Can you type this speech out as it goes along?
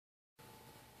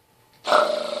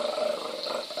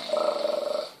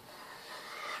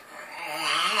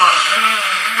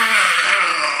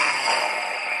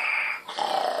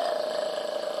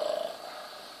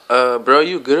Bro,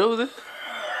 you good over there?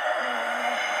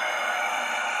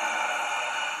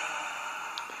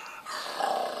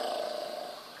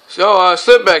 So,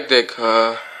 sit back there,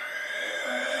 cuz.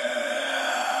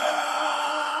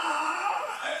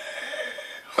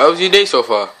 How was your day so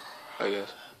far, I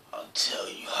guess? I'll tell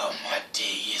you how my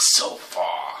day is so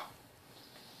far.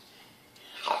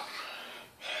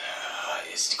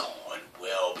 It's going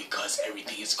well because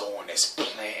everything is going as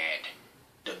planned.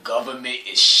 The government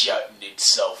is shutting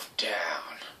itself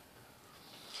down.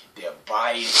 Their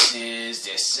biases,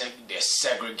 they're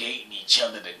segregating each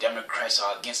other. The Democrats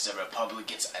are against the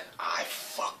Republicans, and I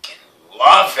fucking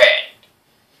love it.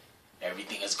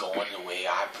 Everything is going the way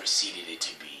I perceived it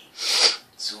to be.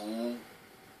 Soon,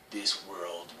 this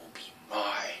world will be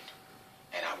mine,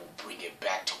 and I will bring it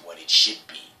back to what it should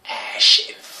be. Ash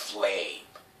and flame.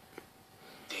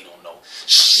 They don't know.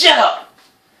 Shut up!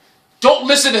 Don't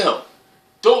listen to him.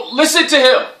 Don't listen to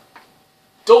him.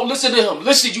 Don't listen to him.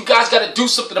 Listen, you guys got to do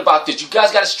something about this. You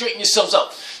guys got to straighten yourselves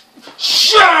up.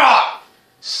 Shut up!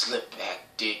 Slipback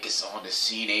dick is on the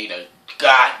scene. Ain't a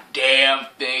goddamn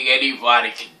thing anybody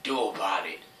can do about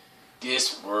it.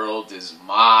 This world is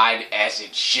mine as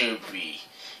it should be.